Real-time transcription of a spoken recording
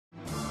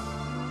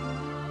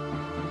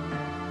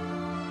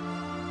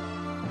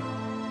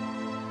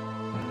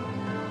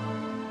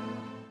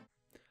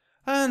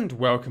And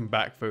welcome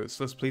back, folks.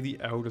 Let's play the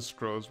Elder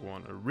Scrolls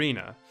 1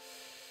 Arena.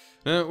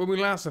 Now, when we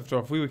last left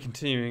off, we were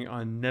continuing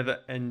our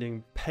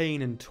never-ending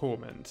pain and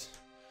torment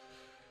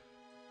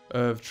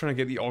of trying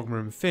to get the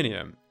Oghma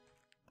Infinium.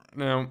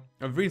 Now,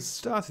 I've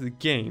restarted the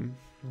game.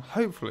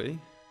 Hopefully,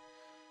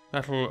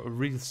 that'll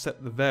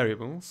reset the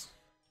variables.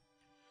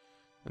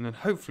 And then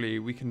hopefully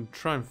we can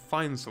try and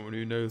find someone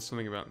who knows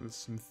something about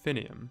this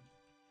Infinium.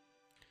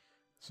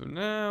 So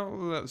now,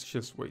 let's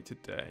just wait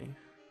today.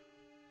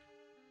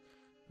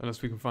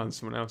 Unless we can find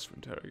someone else to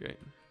interrogate.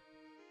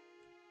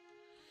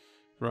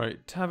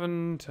 Right,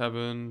 tavern.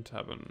 What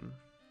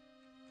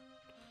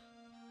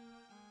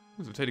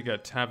does it take to get a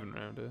tavern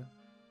around here?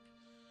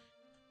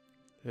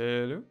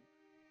 Hello?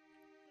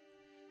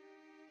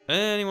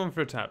 Anyone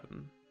for a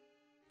tavern?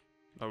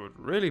 I would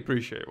really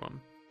appreciate one.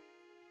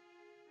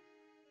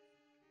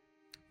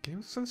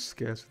 Game's so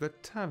scarce with their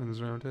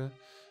taverns around here.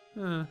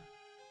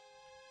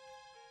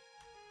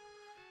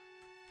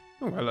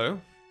 Oh, hello.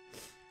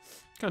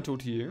 Can I talk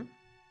to you?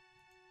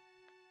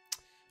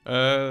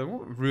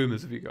 What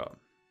rumours have you got?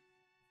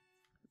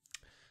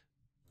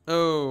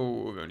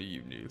 Oh, if only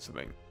you knew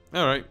something.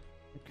 Alright,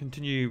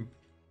 continue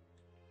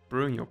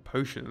brewing your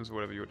potions or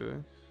whatever you're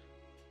doing.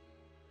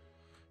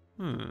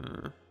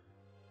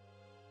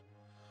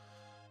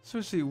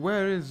 Seriously,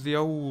 where is the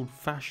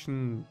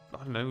old-fashioned, I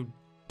don't know,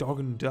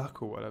 dog and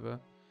duck or whatever?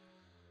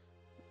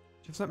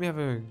 Just let me have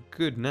a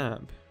good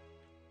nap.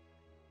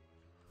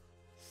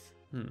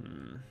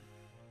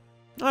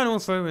 And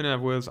also, in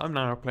other words, I'm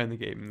now playing the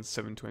game in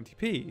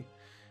 720p.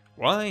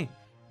 Why?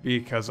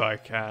 Because I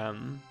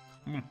can.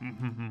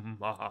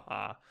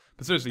 But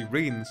seriously,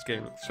 reading this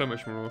game looks so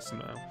much more awesome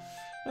now.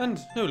 And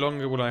no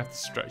longer will I have to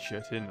stretch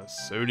it in a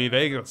Sony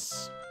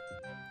Vegas.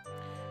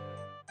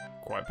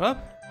 Quiet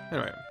pup?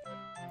 Anyway.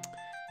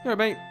 Alright,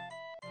 mate.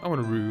 I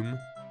want a room.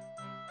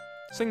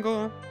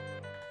 Single.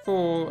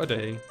 For a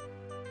day.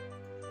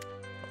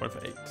 I want it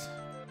for 8.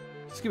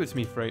 Just give it to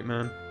me for 8,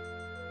 man.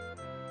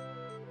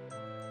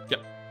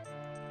 Yep.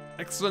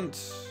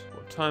 Excellent.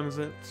 What time is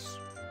it?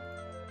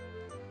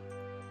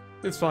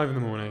 It's 5 in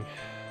the morning.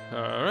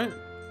 Alright.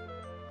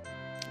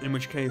 In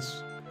which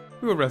case,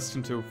 we will rest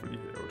until fully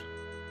healed.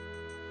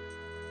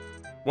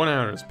 1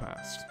 hour has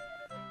passed.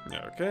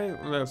 Okay,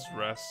 let's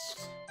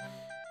rest.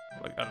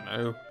 Like, I don't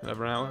know,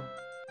 another hour.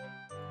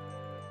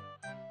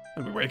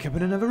 And we wake up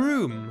in another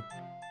room.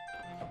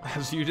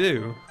 As you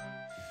do.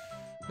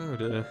 Oh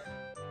dear.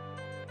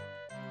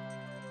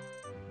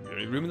 The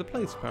only room in the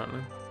place,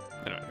 apparently.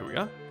 Anyway, here we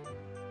are.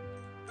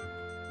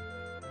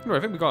 Oh, I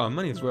think we got our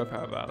money's worth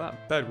out of that.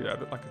 That bed we had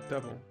looked like a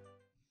devil.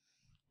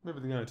 Maybe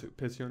the guy took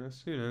pity on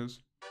us, who knows.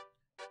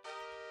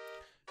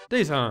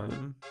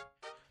 Daytime.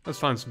 Let's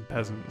find some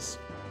peasants.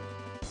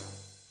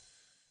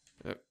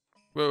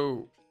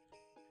 Whoa.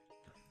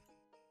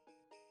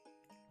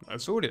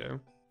 Nice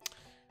audio.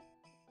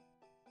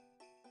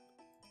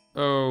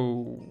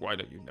 Oh, why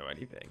don't you know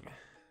anything?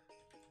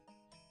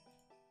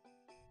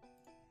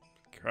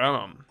 Come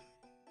on.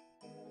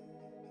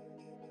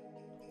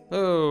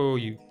 Oh,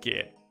 you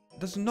git.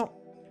 Does not,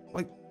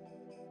 like,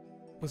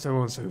 was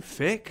everyone so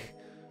thick?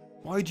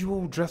 Why'd you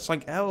all dress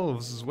like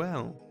elves as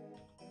well?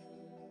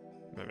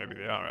 Maybe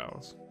they are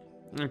elves.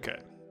 Okay.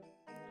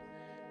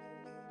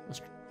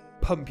 Let's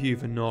pump you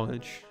for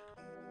knowledge.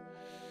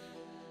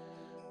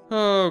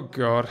 Oh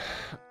god.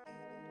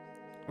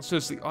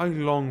 Seriously, I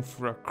long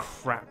for a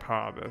crap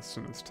harvest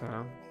in this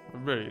town. I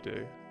really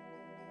do.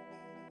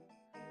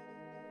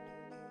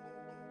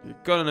 You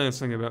gotta know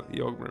something about the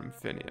Oghma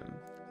Infinium.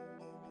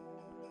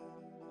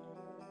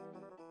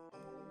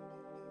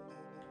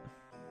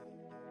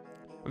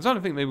 I'm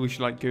starting to think maybe we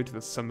should, like, go to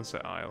the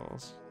Somerset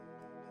Isles.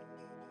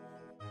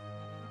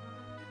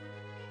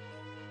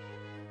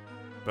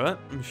 But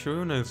I'm sure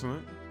you'll know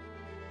something.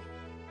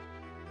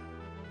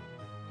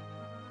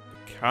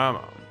 Come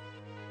on.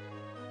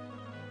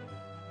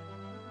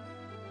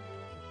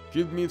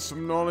 Give me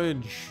some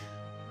knowledge.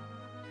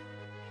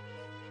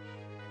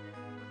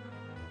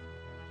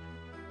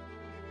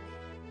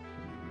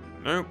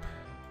 Nope.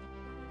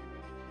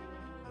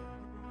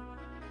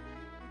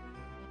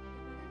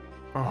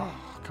 Oh,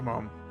 come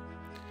on.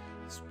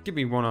 Just give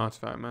me one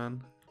artifact,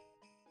 man.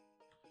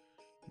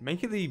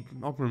 Make it the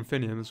Oghma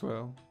Infinium as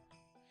well.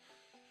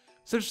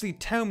 Seriously,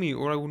 tell me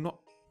or I will not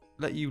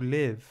let you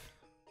live.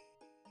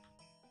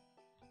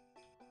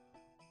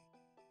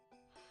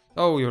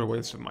 Oh, you're a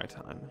waste of my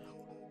time.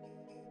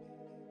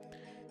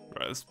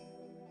 Right, let's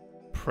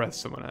press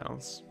someone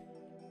else.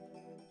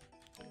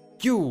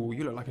 You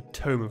look like a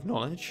tome of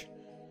knowledge.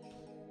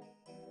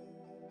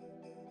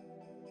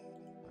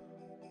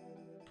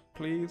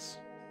 Please.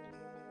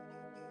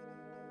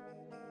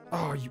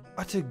 Oh, you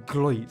utter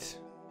gloit.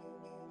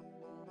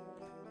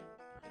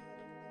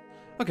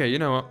 Okay, you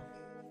know what?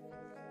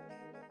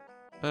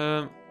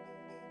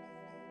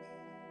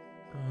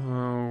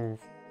 Oh,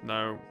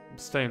 no.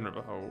 Stay in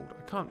Riverhold.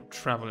 I can't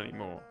travel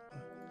anymore.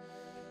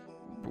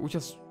 But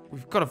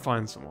we've got to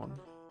find someone.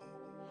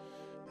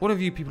 One of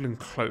you people in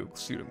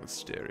cloaks, you look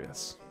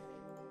mysterious.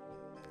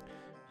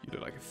 You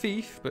look like a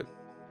thief, but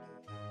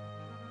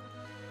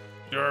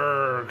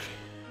Durg.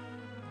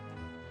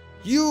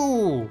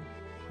 You!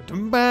 I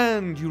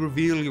demand you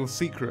reveal your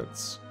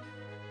secrets.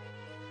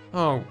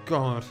 Oh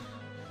god.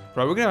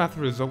 Right, we're gonna have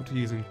to resort to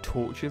using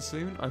torches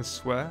soon, I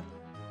swear.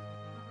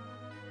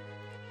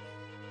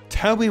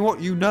 Tell me what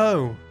you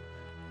know!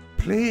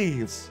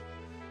 Please!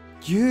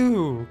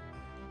 You!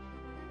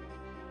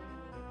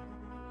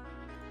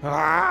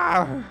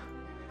 Ah!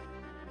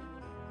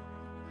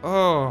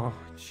 Oh,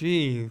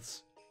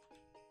 jeez.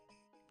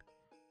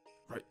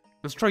 Right,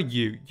 let's try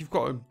you. You've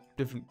got a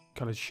different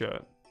kind of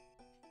shirt.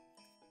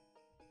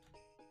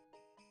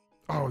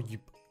 Oh, you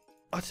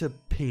utter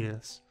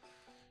penis.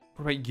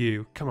 What about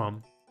you? Come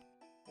on.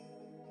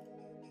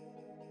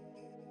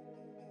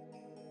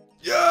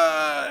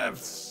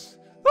 Yes!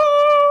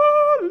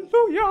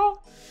 Hallelujah!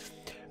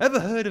 Ever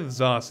heard of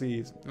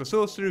Xerxes, the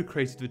sorcerer who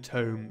created the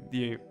tome,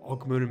 the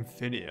Oghma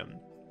Infinium?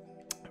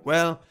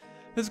 Well,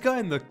 there's a guy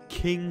in the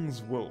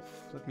King's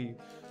Wolf. Let me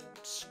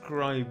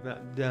scribe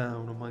that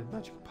down on my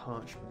magic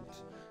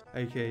parchment,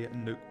 aka a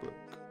notebook.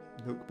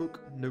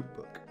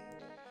 Notebook.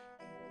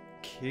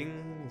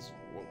 King's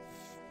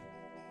Wolf.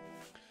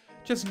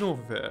 Just north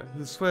of here,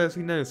 who swears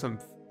he knows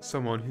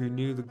someone who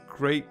knew the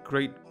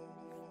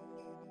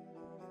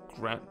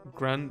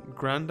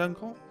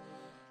granduncle?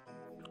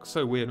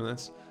 So weird on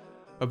this.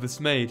 Of this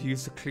maid who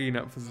used to clean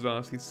up for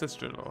Xerxes'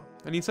 sister-in-law.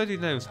 And he said he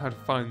knows how to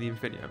find the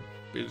Infinium,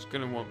 but he's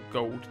gonna want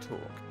gold to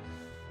talk.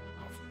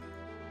 Oh,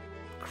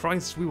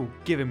 Christ, we will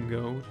give him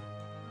gold.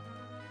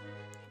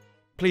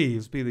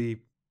 Please be the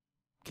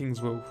King's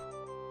Wolf.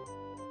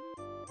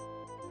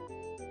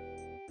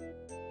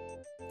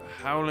 The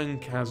Howling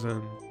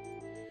Chasm.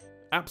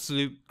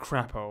 Absolute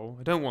craphole.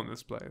 I don't want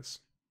this place.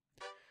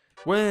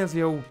 Where's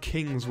the old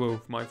King's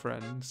Wolf, my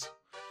friends?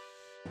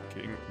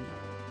 King.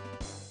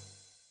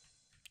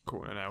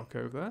 Caught in an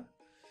alcove there.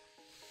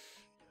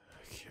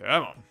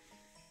 Come on.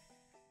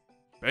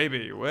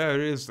 Baby, where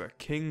is the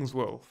King's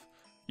Wolf?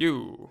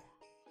 You.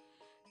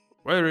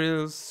 Where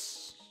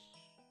is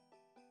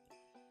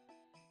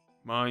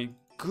my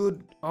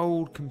good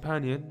old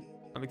companion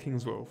and the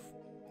King's Wolf?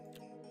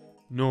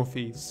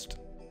 Northeast.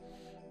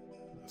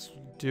 Let's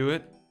do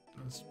it.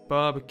 Let's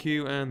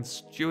barbecue and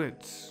stew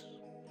it.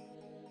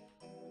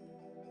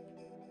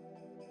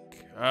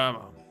 Come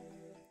on.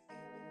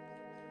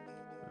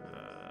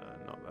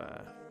 Not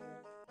there.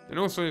 And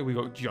also we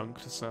got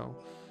junk to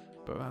sell.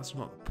 But that's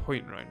not the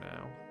point right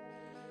now.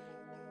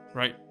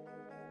 Right.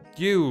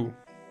 You!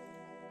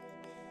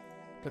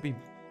 Let me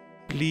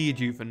bleed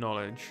you for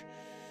knowledge.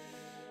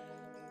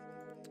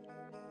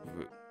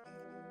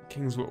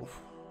 King's Wolf.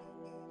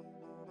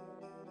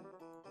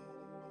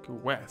 Go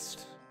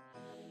west.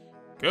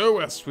 Go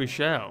west we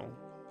shall.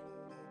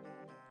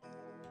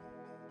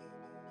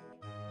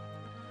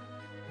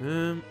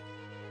 Oh,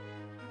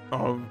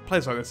 a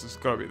place like this has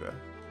got to be there.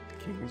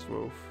 King's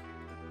Wolf.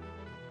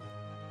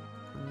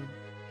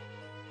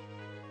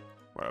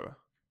 Whatever.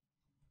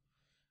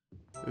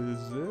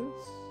 Is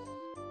this?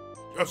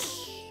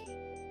 Yes!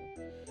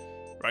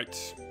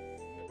 Right.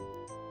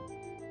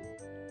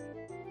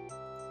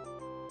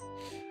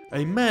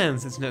 A man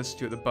sits next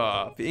to you at the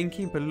bar. The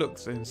innkeeper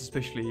looks at him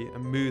suspiciously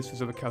and moves to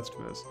his other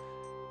customers.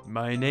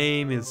 My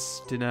name is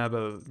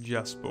Stinabel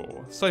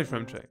Jaspor. Sorry for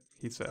him,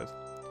 he said.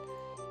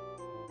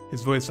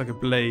 His voice like a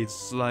blade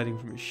sliding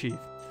from its sheath.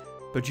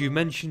 But you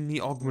mentioned the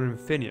Oghma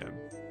Infinium.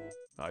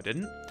 I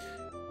didn't.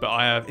 But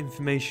I have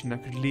information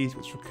that could lead to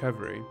its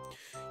recovery.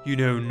 You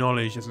know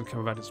knowledge doesn't come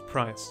without its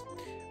price.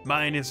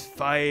 Mine is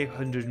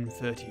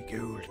 530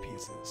 gold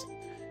pieces.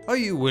 Are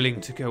you willing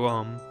to go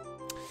on?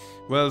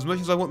 Well, as much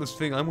as I want this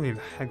thing, I'm willing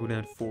to haggle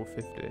down to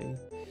 450.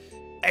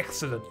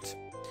 Excellent.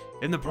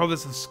 In the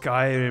province of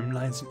Skyrim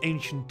lies an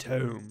ancient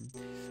tome.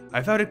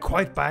 I found it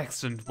quite by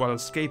accident while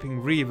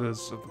escaping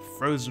reavers of the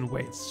frozen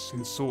wastes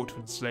who sought to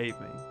enslave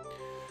me.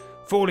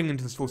 Falling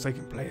into this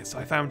forsaken place,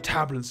 I found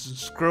tablets and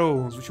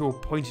scrolls which all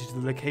pointed to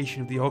the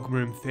location of the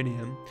Oghma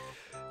Infinium,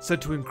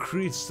 said to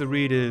increase the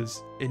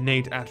reader's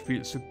innate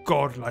attributes to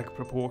godlike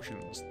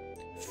proportions.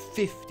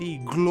 50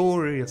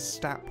 glorious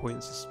stat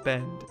points to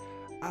spend.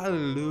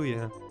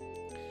 Hallelujah.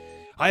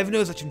 I have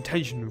no such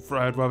intention, for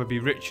I would rather be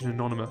rich and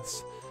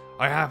anonymous.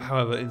 I have,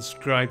 however,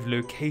 inscribed the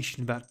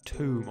location of that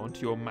tome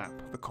onto your map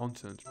of the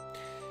continent.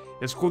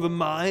 It's called the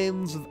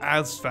Mines of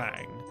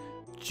Azphang.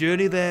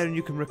 Journey there and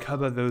you can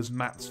recover those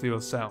maps for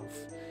yourself.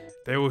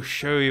 They will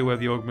show you where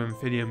the Oghma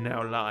Infinium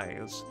now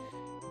lies.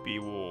 Be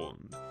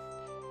warned.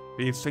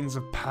 These things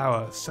of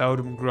power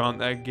seldom grant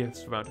their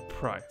gifts without a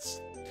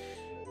price.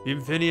 The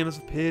Infinium has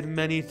appeared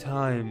many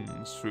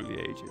times through the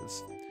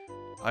ages.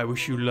 I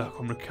wish you luck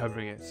on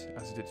recovering it,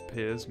 as it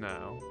appears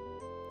now.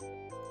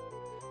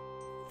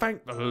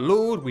 Thank the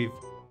Lord, we've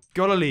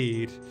got a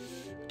lead.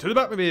 To the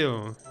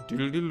Batmobile.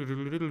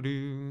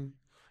 Doodle-doodle-doodle-doodle-doo.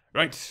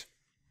 Right.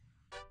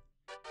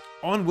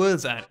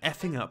 Onwards and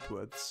effing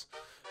upwards.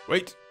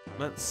 Wait,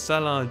 let's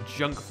sell our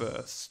junk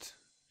first.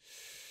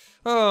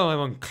 Oh, I'm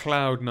on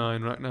cloud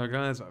 9 right now,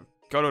 guys. I've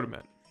got to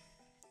admit.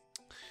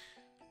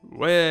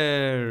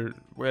 Where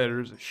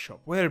is a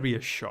shop? Where be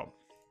a shop?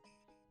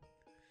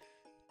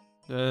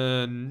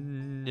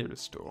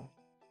 Nearest store.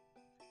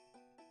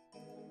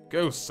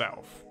 Go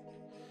south.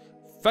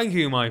 Thank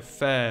you, my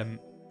fair...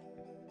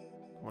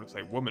 I want to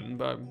say woman,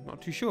 but I'm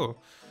not too sure.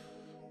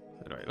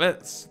 Anyway,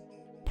 let's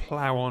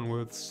plow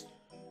onwards.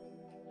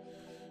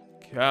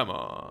 Come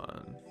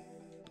on.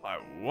 I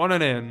want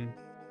an inn.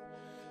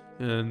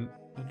 And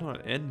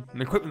not an inn,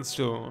 an equipment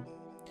store.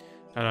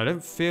 And I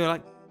don't feel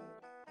like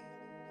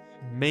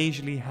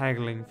majorly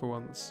haggling for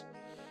once.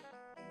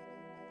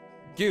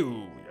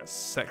 You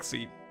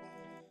sexy,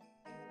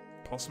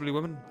 possibly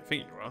woman? I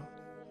think you are.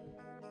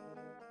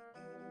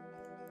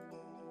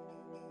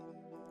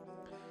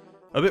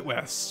 A bit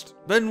west,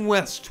 then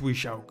west we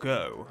shall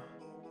go.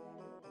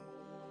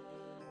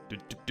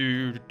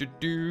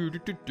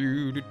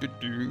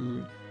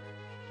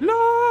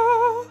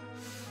 La.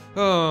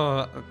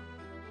 Oh,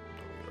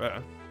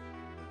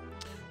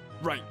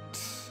 right.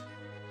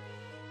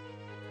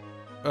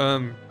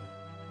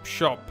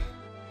 Shop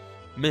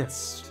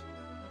missed.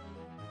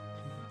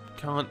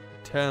 Can't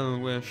tell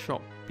where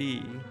shop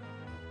be.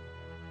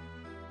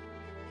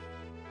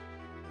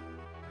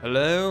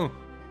 Hello?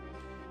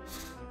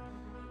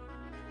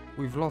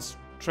 We've lost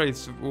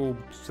trace of all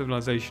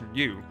civilization.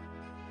 You.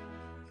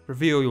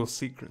 Reveal your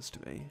secrets to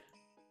me.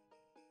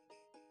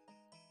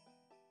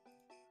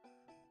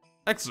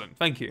 Excellent,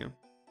 thank you.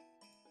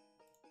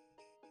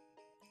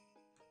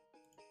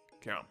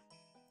 Come.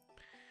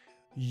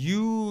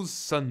 Use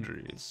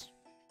sundries.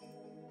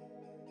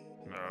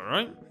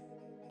 Alright.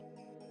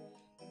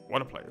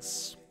 What a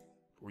place.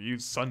 We'll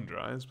use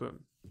sundries, but...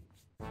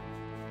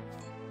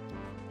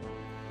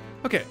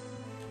 Okay.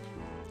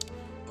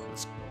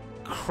 Let's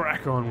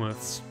crack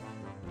onwards.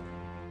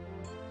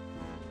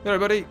 Alright,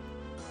 buddy.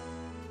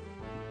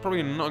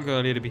 Probably not a good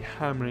idea to be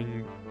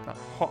hammering that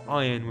hot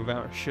iron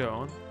without a shirt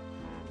on.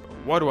 But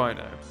what do I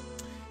know?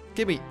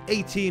 Give me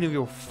 18 of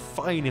your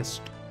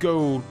finest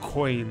gold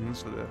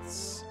coins for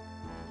this.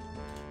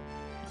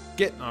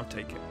 I'll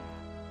take it.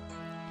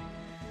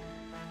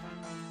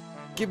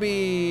 Give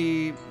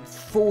me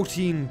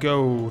 14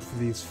 gold for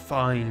these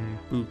fine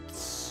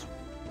boots.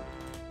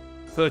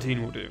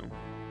 13 will do.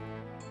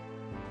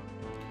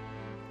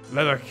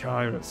 Leather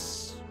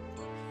Kyrus.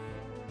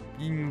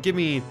 You can give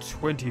me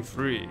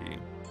 23.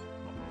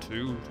 Not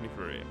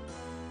 23.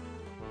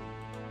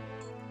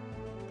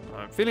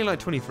 I'm feeling like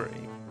 23.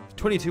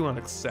 22 I'll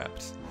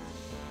accept.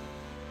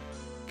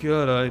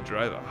 God, I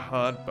drive a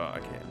hard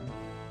bargain.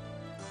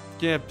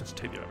 Yeah, just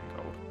take the 11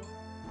 gold.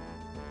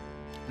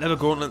 Leather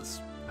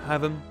gauntlets.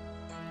 Have them,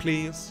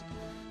 please.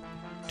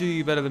 Do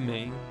you better than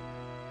me.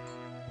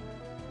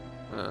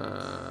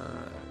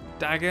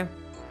 Dagger.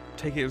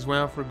 Take it as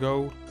well for a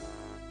gold.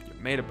 You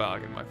made a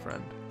bargain, my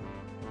friend.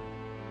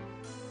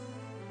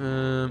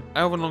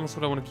 Elven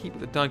longsword I want to keep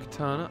with the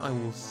Daikatana. I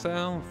will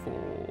sell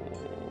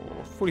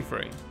for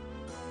 43.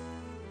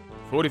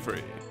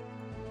 43.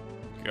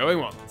 Going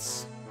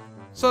once.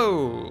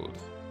 Sold.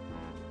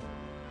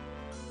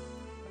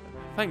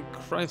 Thank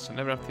Christ I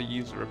never have to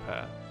use a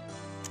repair.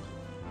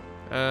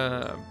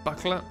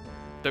 Buckler.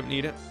 Don't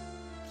need it.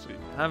 So you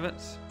can have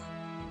it.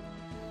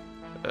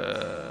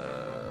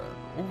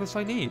 All this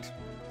I need.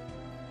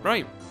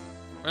 Right.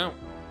 Well,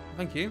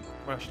 thank you.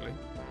 Well, actually,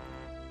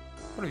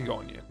 what have you got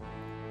on you?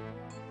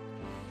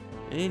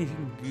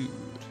 Anything good?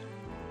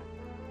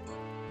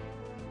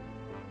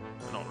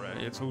 Not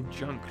really. It's all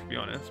junk, to be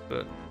honest.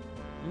 But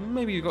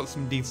maybe you've got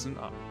some decent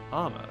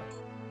armor.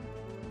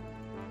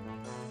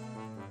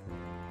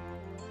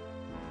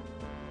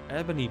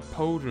 Ebony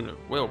Pauldron of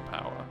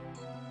Willpower.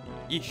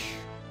 Yeesh.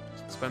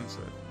 It's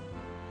expensive.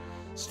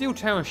 Steel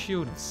Tower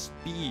Shield of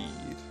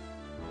Speed.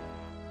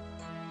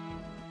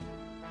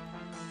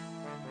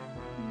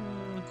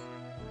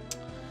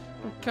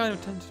 I'm kind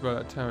of tempted by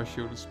that Tower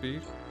Shield of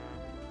Speed.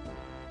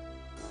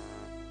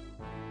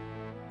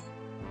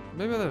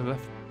 Maybe they've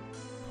left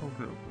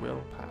Pauldron of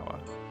Willpower.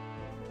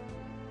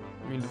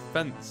 I mean,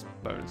 defense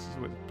bonuses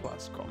with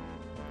plus com.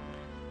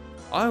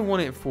 I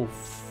want it for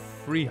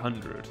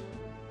 300.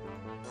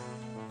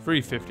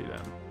 350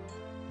 then.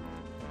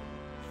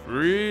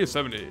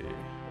 370.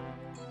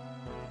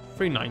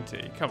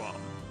 390. Come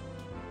on.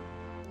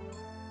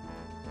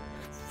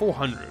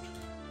 400.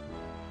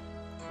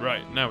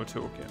 Right, now we're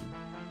talking.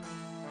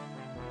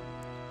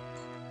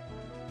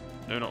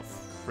 No, not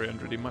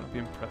 300. He might not be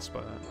impressed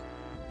by that.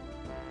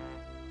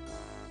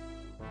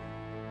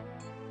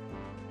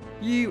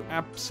 You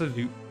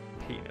absolute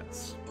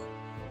penis.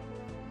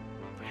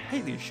 I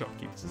hate these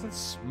shopkeepers. They're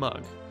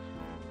smug.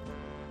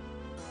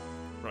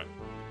 Right.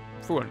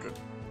 400.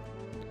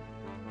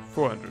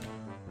 400.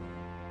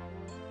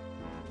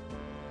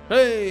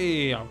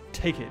 Hey, I'll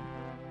take it.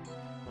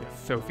 You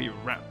filthy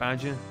rat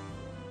badger.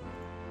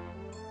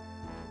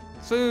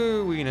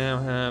 So we now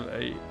have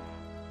a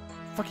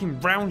fucking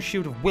round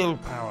shield of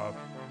willpower.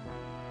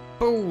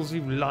 Balls,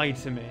 you lied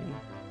to me.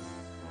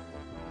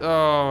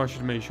 Oh, I should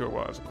have made sure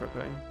what I was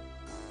equipping.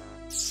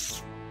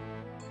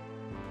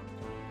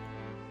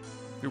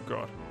 Oh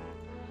god.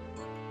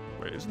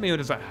 Wait, is it me or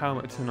does that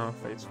helmet turn our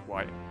face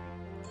white?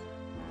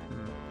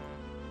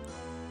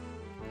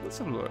 Let's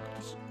have a look.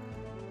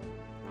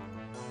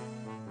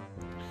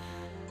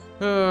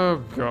 Oh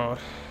god.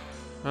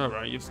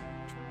 Alright,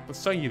 I'll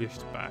sell you this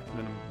back, and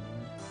then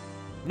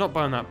I'm not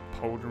buying that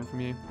pauldron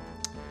from you.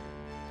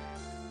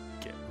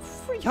 Get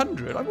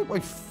 300? I want my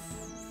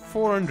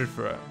 400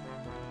 for it.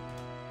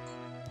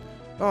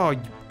 Oh,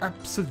 you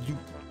absolute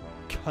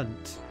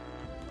cunt.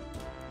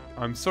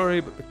 I'm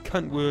sorry, but the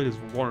cunt word is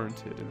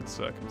warranted in this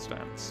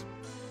circumstance.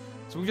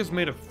 So we just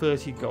made a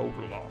 30 gold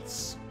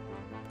loss.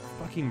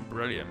 Fucking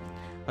brilliant.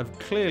 I've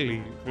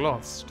clearly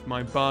lost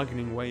my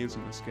bargaining ways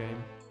in this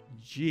game.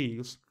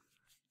 Jeez.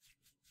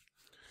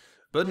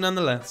 But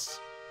nonetheless,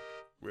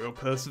 we'll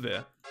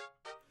persevere.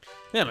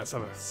 Yeah, let's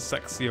have a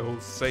sexy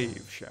old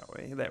save, shall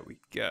we? There we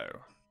go.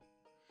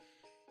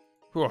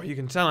 Oh, you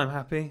can tell I'm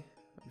happy.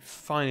 I'm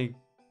finally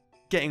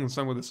getting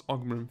some with this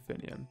Oghma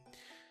Infinium.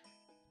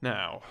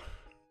 Now,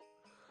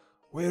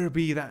 where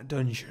be that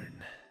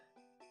dungeon?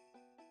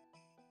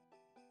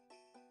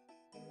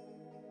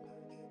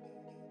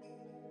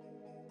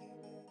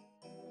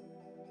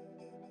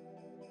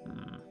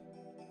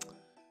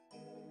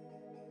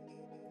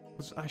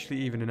 Was actually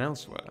even in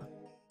elsewhere.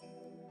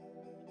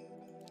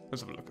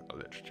 Let's have a look at the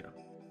literature.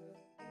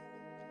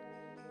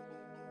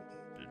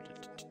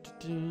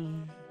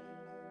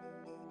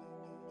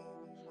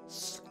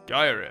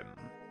 Skyrim.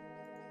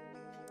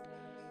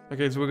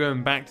 Okay, so we're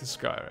going back to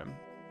Skyrim.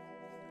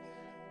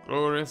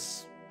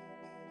 Glorious.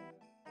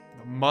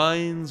 The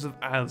Mines of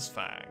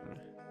Azphang.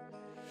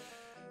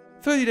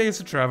 30 days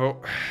to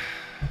travel.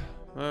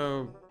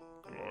 Oh,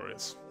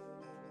 glorious.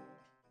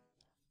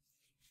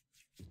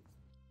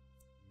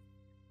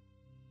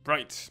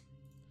 Right.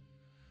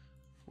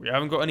 We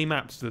haven't got any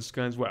maps to this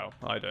guy as well.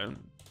 I don't.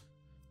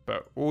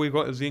 But all we've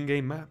got is the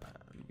in-game map.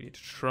 And we need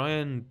to try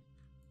and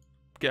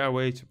get our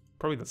way to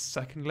probably the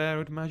second layer,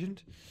 I'd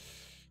imagined.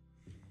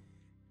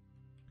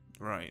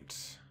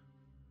 Right.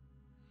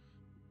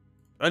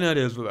 Any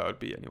ideas what that would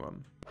be,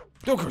 anyone?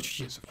 Oh god,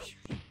 jeez.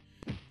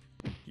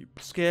 You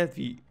scared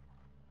the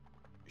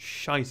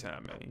shite out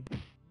of me.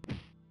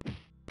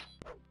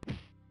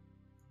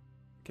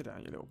 Get out,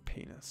 you little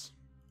penis.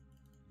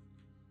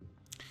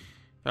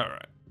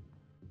 Alright.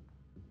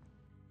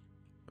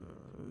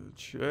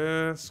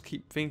 Just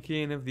keep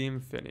thinking of the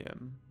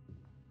Infinium.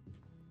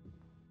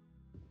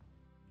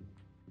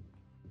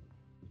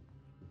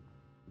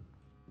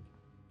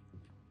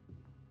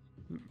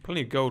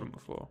 Plenty of gold on the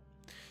floor.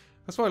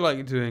 That's why I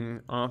like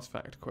doing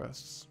artifact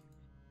quests.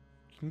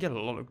 You can get a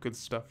lot of good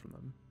stuff from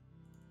them.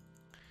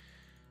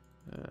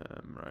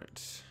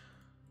 Right.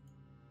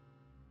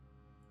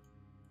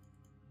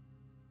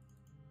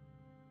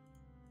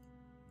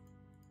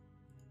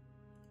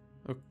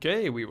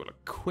 Okay, we will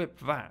equip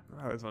that.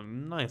 That is a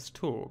nice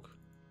talk.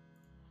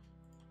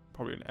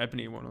 Probably an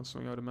ebony one or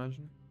something, I would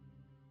imagine.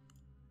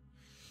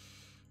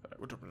 Alright,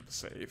 we'll drop another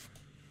save.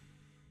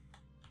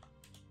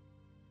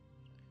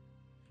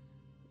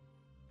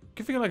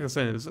 Good thing, like I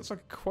said, is it's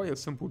like quite a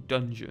simple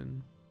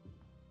dungeon.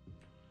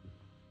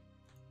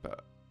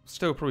 But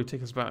still probably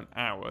take us about an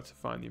hour to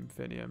find the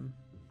Infinium.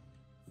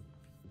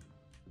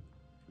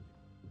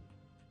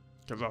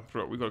 Because after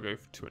all, we've got to go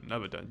to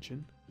another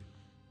dungeon.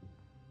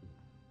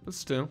 But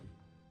still.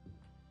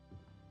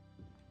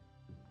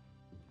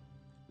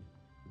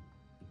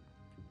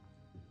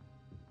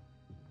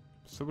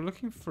 So we're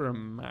looking for a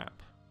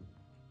map.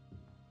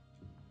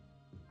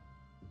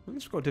 At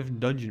least we've got different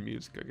dungeon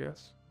music, I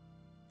guess.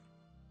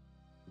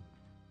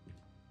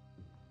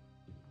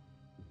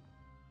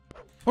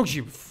 Oh,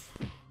 you!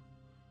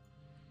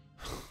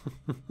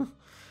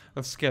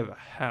 That scared the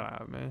hell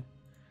out of me.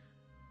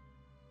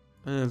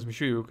 As I'm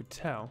sure you could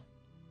tell.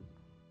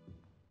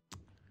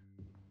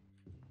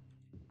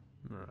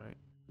 Right.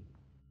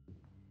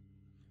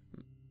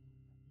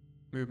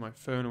 Move my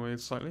phone away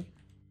slightly.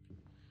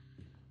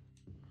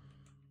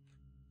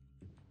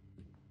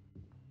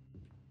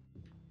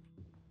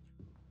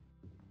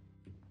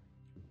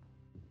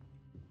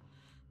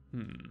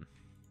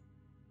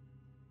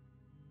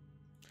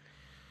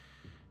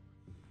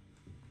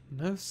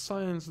 No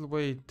signs of the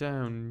way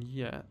down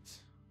yet.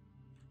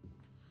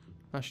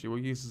 Actually, we'll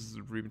use this as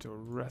a room to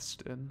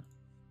rest in.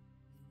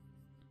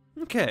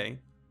 Okay.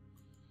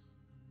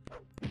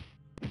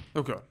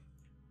 Oh god.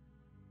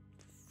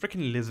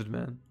 Frickin' lizard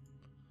man.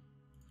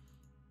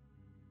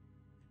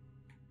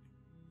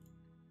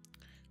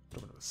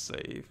 Don't want to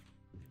save.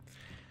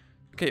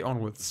 Okay,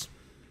 onwards.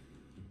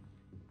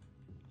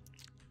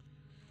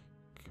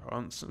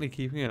 Constantly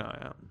keeping an eye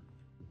out.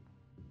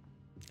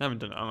 I haven't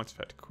done an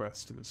artifact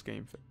quest in this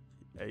game for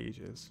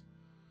ages.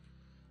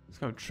 It's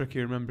kind of tricky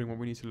remembering what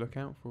we need to look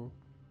out for.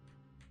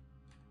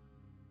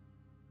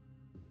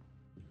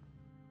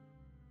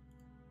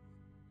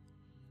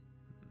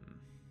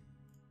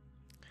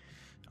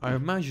 I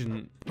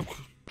imagine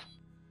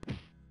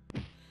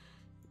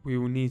we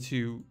will need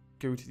to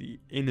go to the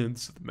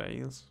innards of the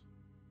maze.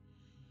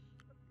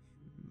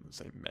 I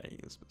say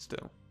maze, but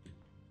still.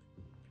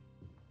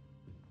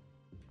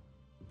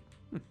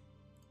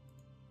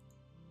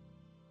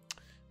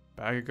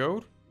 Bag of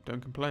gold,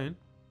 don't complain.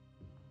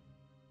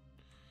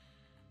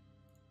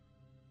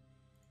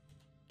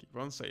 Keep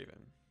on saving.